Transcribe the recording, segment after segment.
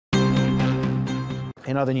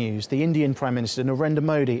In other news, the Indian Prime Minister Narendra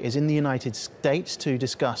Modi is in the United States to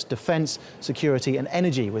discuss defence, security and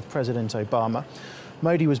energy with President Obama.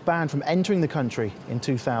 Modi was banned from entering the country in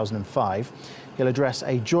 2005. He'll address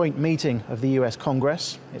a joint meeting of the US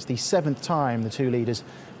Congress. It's the 7th time the two leaders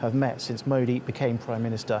have met since Modi became Prime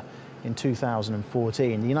Minister in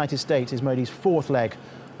 2014. The United States is Modi's 4th leg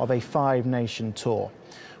of a 5-nation tour.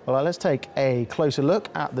 Well, let's take a closer look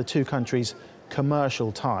at the two countries'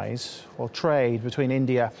 commercial ties. Well, trade between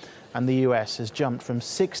India and the US has jumped from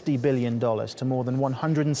 $60 billion to more than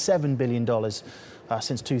 $107 billion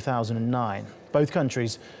since 2009. Both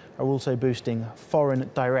countries are also boosting foreign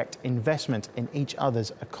direct investment in each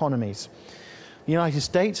other's economies. The United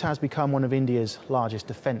States has become one of India's largest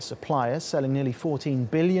defence suppliers, selling nearly $14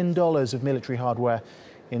 billion of military hardware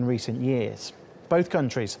in recent years. Both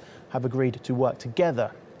countries have agreed to work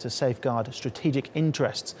together to safeguard strategic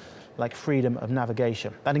interests like freedom of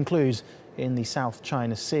navigation. That includes in the South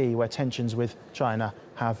China Sea, where tensions with China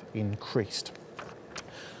have increased.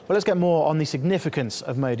 Well, let's get more on the significance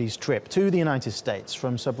of Modi's trip to the United States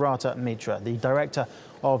from Subrata Mitra, the director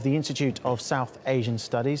of the Institute of South Asian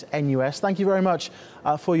Studies, NUS. Thank you very much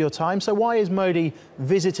for your time. So why is Modi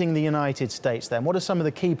visiting the United States then? What are some of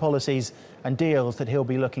the key policies and deals that he'll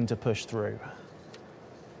be looking to push through?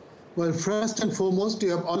 Well, first and foremost,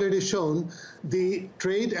 you have already shown the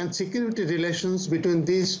trade and security relations between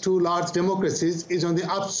these two large democracies is on the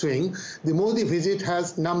upswing. The Modi visit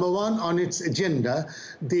has, number one on its agenda,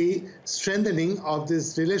 the strengthening of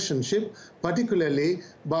this relationship, particularly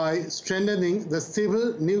by strengthening the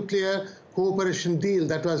civil nuclear cooperation deal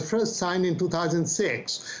that was first signed in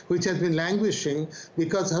 2006, which has been languishing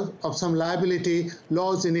because of some liability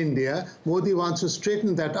laws in India. Modi wants to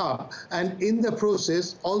straighten that up and in the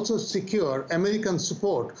process also secure American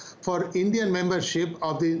support for Indian membership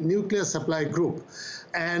of the nuclear supply group.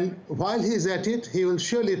 And while he's at it, he will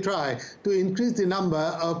surely try to increase the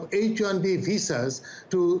number of H-1B visas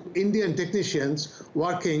to Indian technicians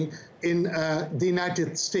working in the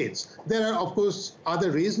United States. There are, of course,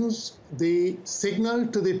 other reasons. The signal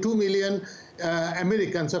to the 2 million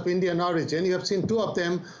Americans of Indian origin, you have seen 2 of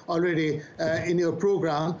them already in your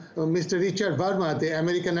program, Mr. Richard Verma, the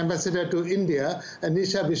American ambassador to India, and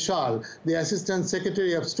Nisha Vishal, the Assistant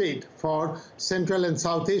Secretary of State for Central and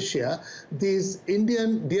South Asia. This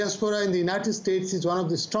Indian diaspora in the United States is one of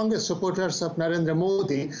the strongest supporters of Narendra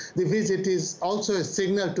Modi. The visit is also a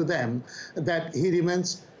signal to them that he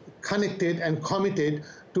remains connected and committed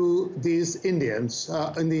to these Indians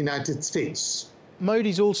in the United States.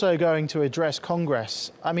 Modi's also going to address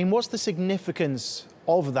Congress. I mean, what's the significance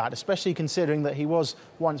of that, especially considering that he was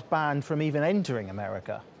once banned from even entering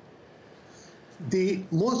America? The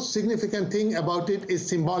most significant thing about it is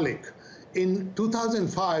symbolic. In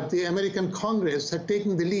 2005, the American Congress had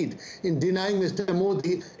taken the lead in denying Mr.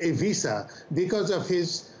 Modi a visa because of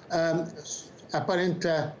his apparent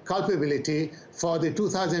culpability for the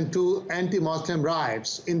 2002 anti-Muslim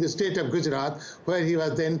riots in the state of Gujarat, where he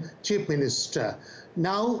was then chief minister.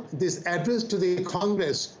 Now, this address to the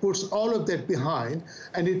Congress puts all of that behind,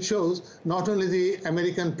 and it shows not only the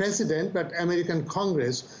American president, but American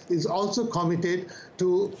Congress is also committed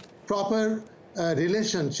to proper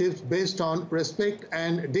relationships based on respect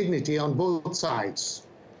and dignity on both sides.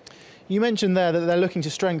 You mentioned there that they're looking to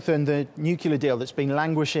strengthen the nuclear deal that's been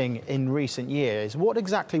languishing in recent years. What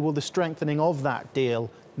exactly will the strengthening of that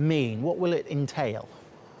deal mean? What will it entail?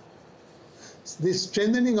 The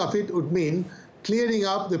strengthening of it would mean clearing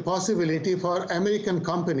up the possibility for American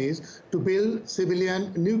companies to build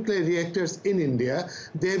civilian nuclear reactors in India.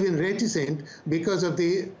 They have been reticent because of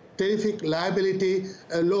the terrific liability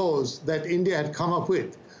laws that India had come up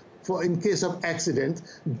with. For in case of accident,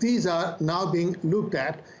 these are now being looked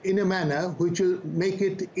at in a manner which will make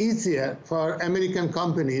it easier for American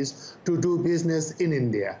companies to do business in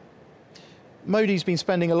India. Modi's been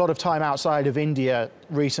spending a lot of time outside of India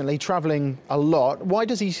recently, travelling a lot. Why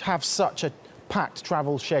does he have such a packed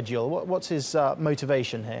travel schedule? What's his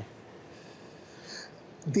motivation here?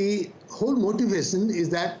 The whole motivation is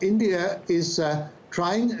that India is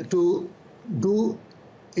trying to do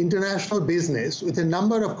international business with a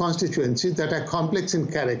number of constituencies that are complex in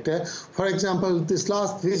character. For example, this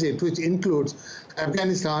last visit, which includes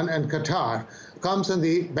Afghanistan and Qatar, comes on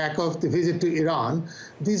the back of the visit to Iran.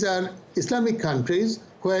 These are Islamic countries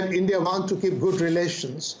where India wants to keep good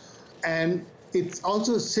relations. And it's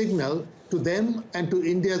also a signal to them and to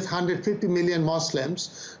India's 150 million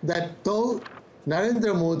Muslims that though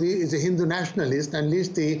Narendra Modi is a Hindu nationalist and leads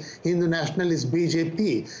the Hindu nationalist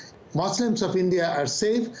BJP, Muslims of India are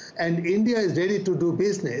safe, and India is ready to do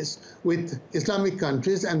business with Islamic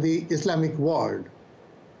countries and the Islamic world.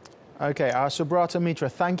 OK, Subrata Mitra,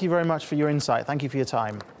 thank you very much for your insight. Thank you for your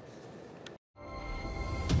time.